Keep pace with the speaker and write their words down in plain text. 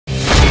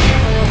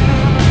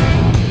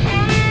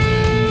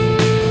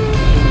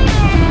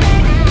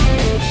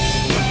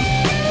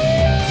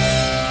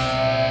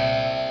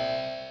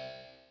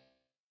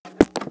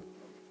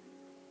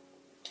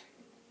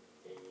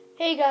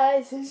Hey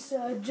guys, it's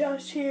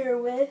Josh here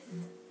with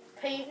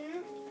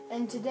Peyton,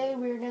 and today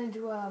we're going to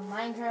do a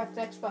Minecraft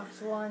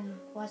Xbox One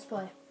Let's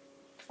Play.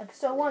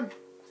 Episode 1, so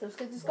let's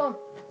get this going.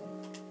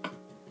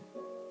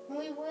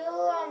 We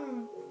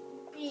will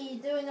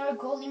be doing our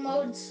goalie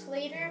modes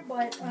later,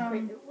 but what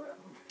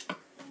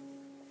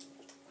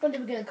are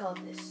we going to call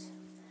this?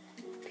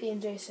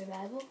 P&J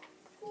Survival?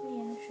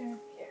 Yeah, sure.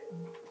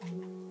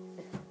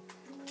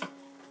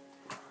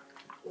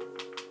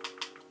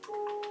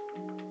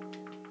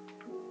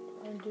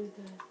 Do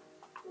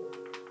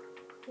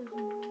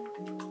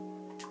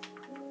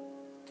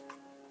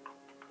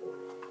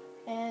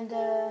and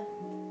I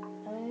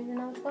don't even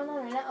know what's going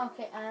on right now.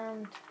 Okay,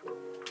 and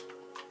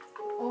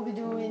we'll be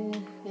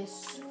doing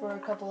this for a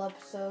couple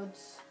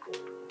episodes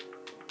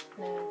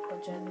and a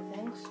bunch of other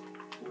things.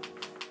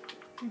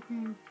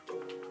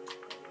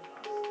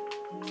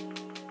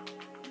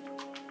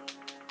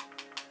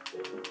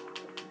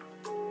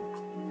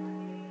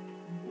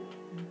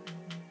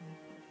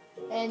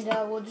 And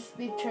we'll just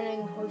be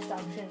turning host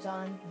options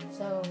on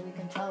so we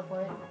can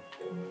teleport.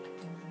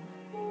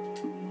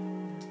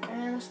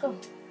 And let's go.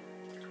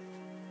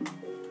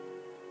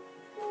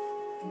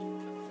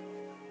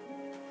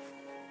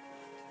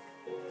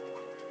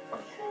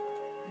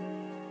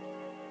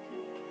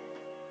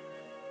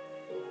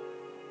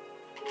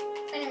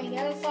 Anyway,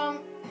 guys,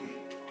 so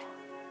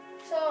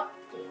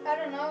I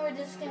don't know. We're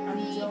just gonna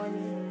be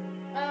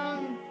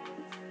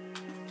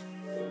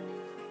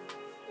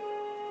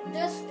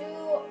just do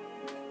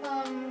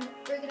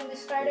we're gonna be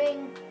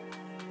starting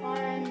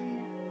on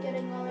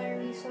getting all our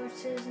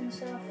resources and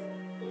stuff.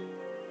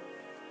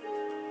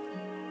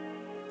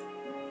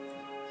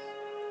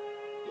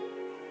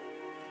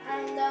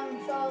 And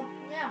so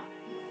yeah.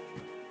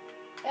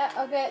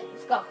 Yeah, okay,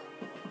 let's go.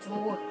 It's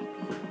more.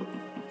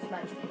 It's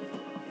my turn.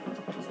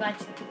 It's my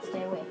turn.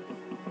 Stay away.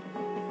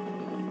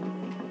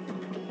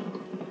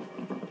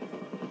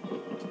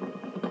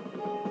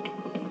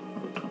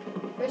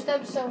 First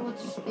episode, we'll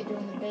just be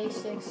doing the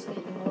basics,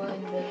 getting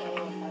wood, building a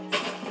little house,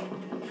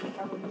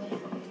 probably.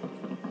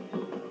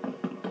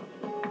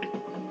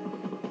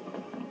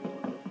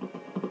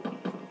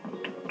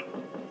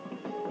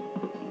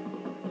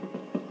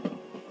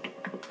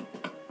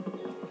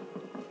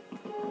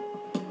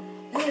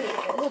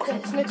 Okay,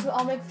 let's mix.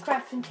 I'll make the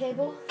crafting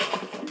table.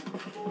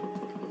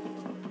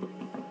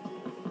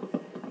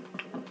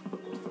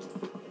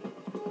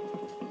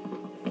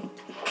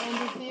 And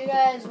if you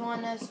guys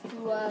want us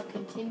to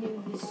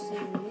continue this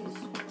series,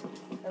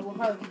 or we'll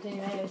probably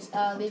continue anyways,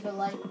 leave a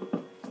like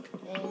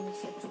and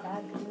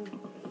subscribe too.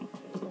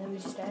 And then we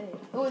just started.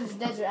 Oh, this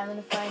desert. I'm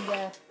gonna find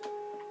a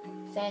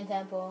sand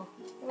temple.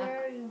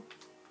 Where are you?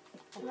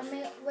 Let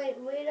me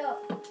wait up.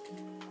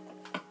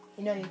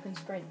 You know you can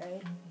sprint,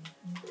 right?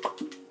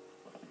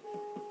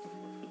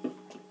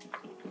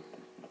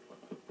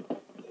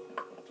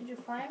 Did you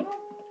find one?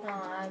 No,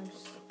 I'm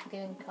just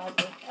getting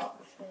cobble. Oh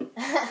shit.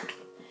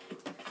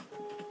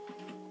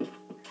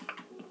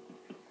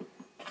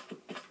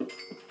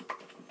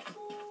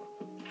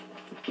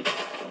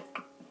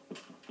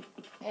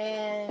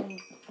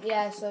 And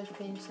yeah, so as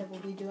Peyton said,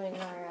 we'll be doing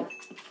our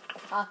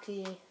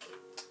hockey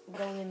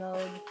goalie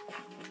mode,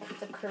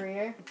 the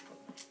career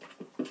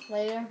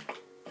later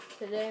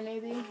today,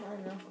 maybe. I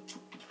don't know.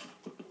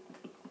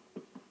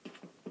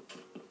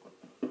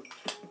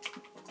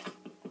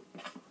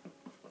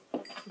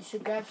 You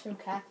should grab some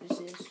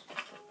cactuses.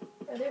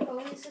 Are there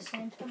always the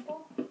same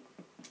temple?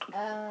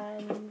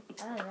 I don't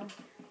know.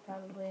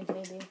 Probably,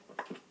 maybe.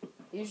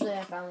 Usually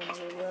I found one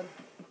really good,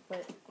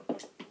 but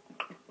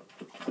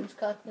I'm just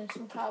collecting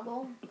some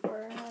cobble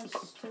for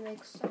us to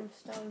make some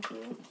stone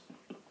tools.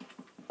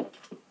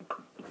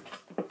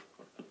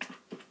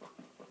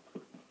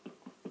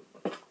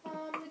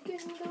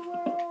 Begin the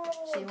world.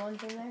 See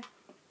one's in there?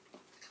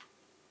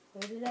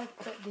 Where did I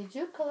put? Did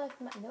you collect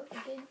my? No, you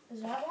didn't.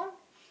 Is that one?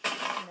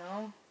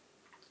 No.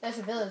 That's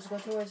a village. Go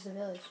towards the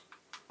village.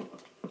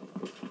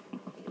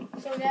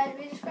 So guys,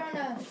 we just found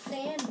a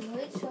sand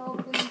village, so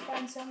hopefully we can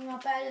find something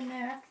up out in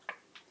there.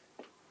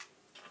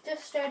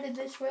 Just started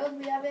this world,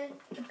 we haven't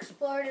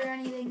explored or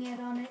anything yet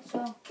on it,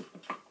 so.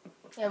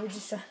 Yeah, we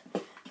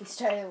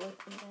started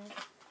working on it.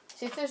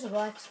 See if there's a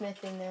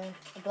blacksmith in there.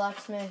 A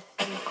blacksmith,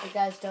 if you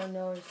guys don't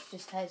know, it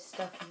just has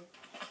stuff in it.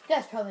 You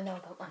guys probably know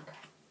about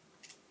MineCraft.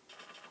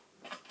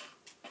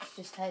 It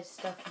just has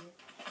stuff in it.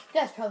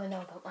 You guys probably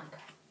know about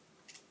MineCraft.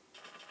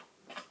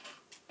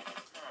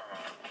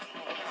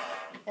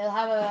 It'll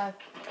have a...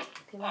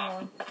 Keep on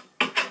going.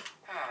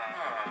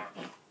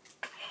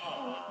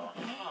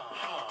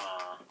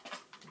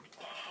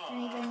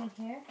 Anything in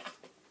here?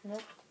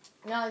 Nope.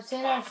 No, it's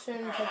in a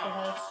certain type of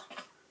house.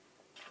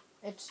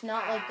 It's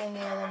not like any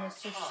of them,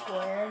 it's just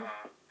squared.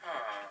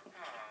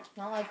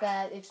 Not like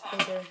that, it's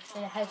bigger.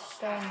 And it has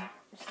stone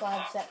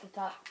slabs at the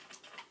top.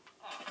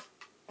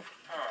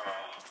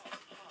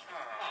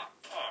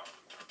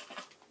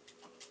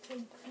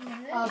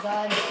 Oh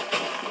god. I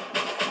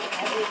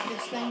hate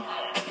this thing.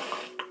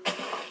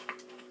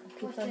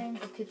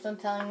 It keeps on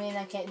telling me and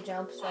I can't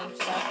jump, so I'm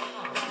stuck.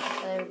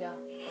 So there we go.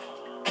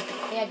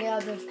 Yeah, get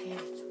all those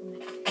carrots.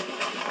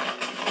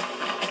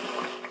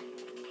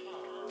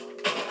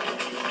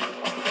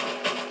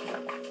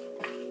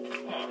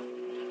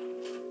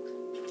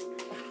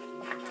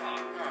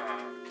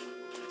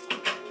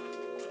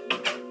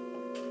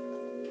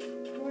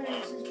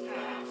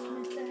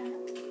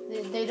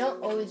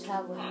 don't always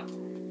have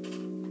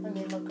one. Let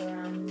me look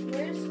around.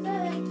 Where's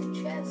the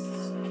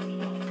chests?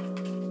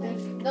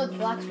 No, the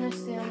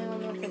blacksmith's the only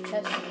one with the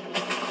chest.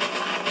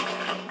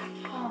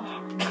 Oh.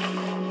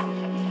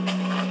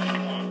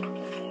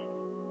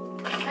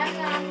 I'm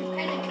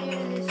kind of new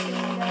to this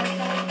game, guys.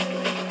 I don't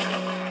really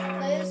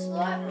play this a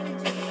lot. We're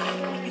just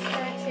going to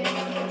start a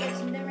channel to get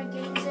some different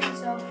games in,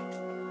 so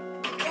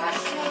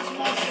Josh knows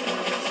most of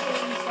this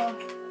game, so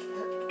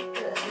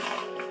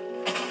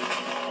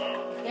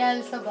Yeah,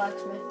 there's a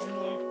blacksmith in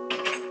here.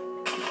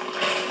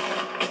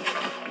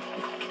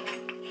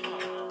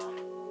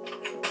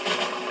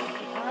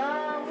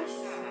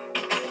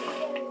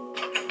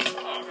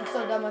 I'm so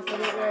dumb, I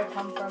forget where I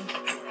come from.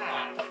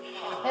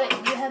 Hey, do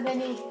you have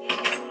any?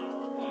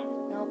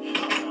 Nope.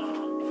 No.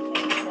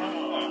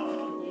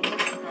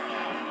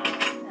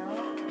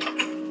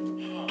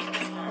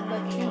 What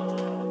about you?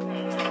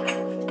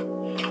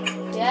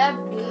 Yeah, you have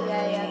 3.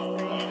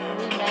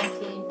 We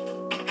 19.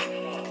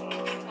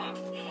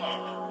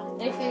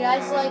 And if you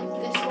guys like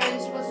this way,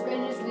 this split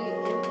screen is, and if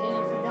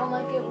you don't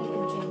like it, we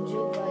can change it,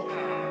 but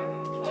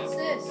what's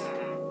this?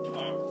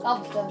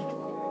 cobblestone.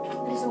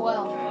 There's a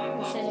well.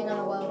 We're standing on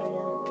a well right now.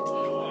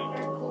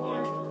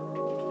 Parkour.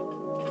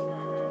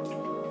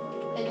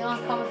 And you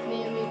want to come with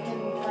me and we can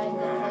find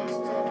a place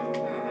to...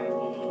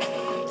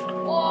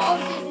 Oh,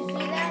 did you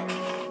see that?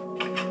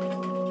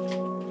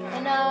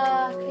 And,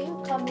 can you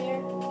come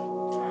here?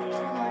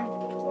 Come on.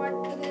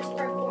 Look at this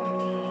parkour.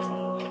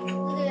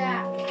 Look at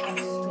that. I'm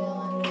still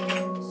in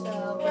here, so...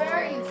 Where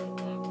are you?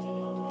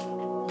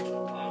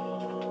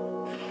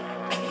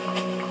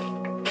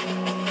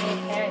 Any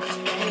carrots,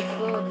 any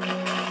food.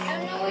 I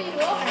don't know where you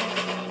are.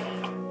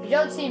 You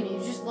don't see me, you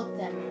just looked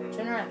at me.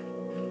 Turn around.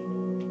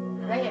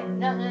 Right here.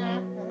 No.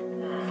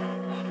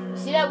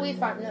 See that wheat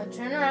farm? No,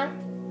 turn around.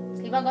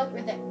 Keep on going.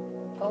 Right there.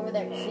 Go over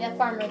there. See that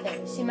farm right there?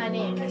 You see my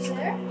name? Right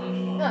there?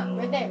 No,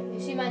 right there. You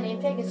see my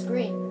name tag? It's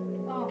green.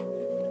 Oh.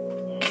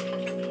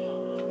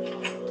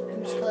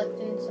 I'm just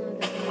collecting some of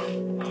the food.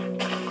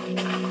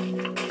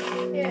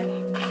 Here.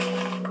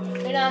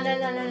 No.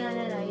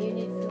 You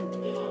need food.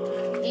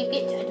 Eat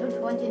it. I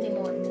don't want any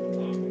more.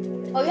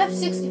 Oh, you have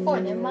 64.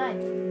 Never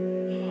mind.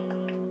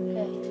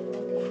 Okay.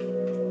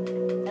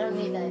 I don't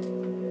need that.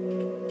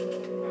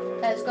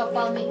 Okay, let's go.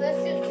 Follow me.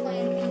 Let's just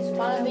play these.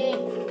 Follow me. I'm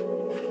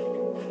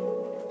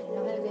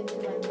gonna get into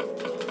my...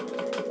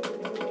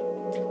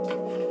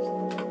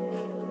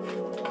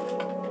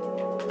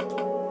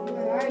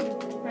 Where are you?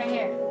 Right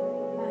here. I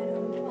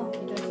don't know.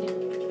 You don't see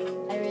me.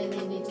 I really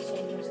need to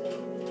change my skin.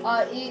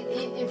 Eat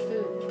your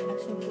food.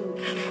 Have some food.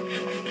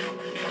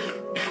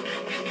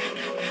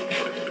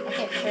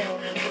 Okay, fair.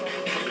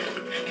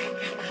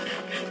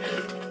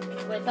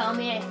 Wait, follow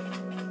me.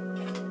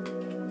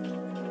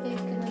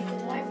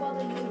 Why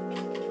follow you?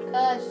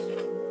 Cause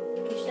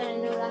you said I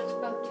know that's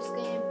about this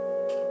game.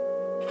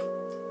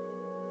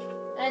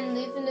 And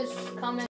leave in this comment.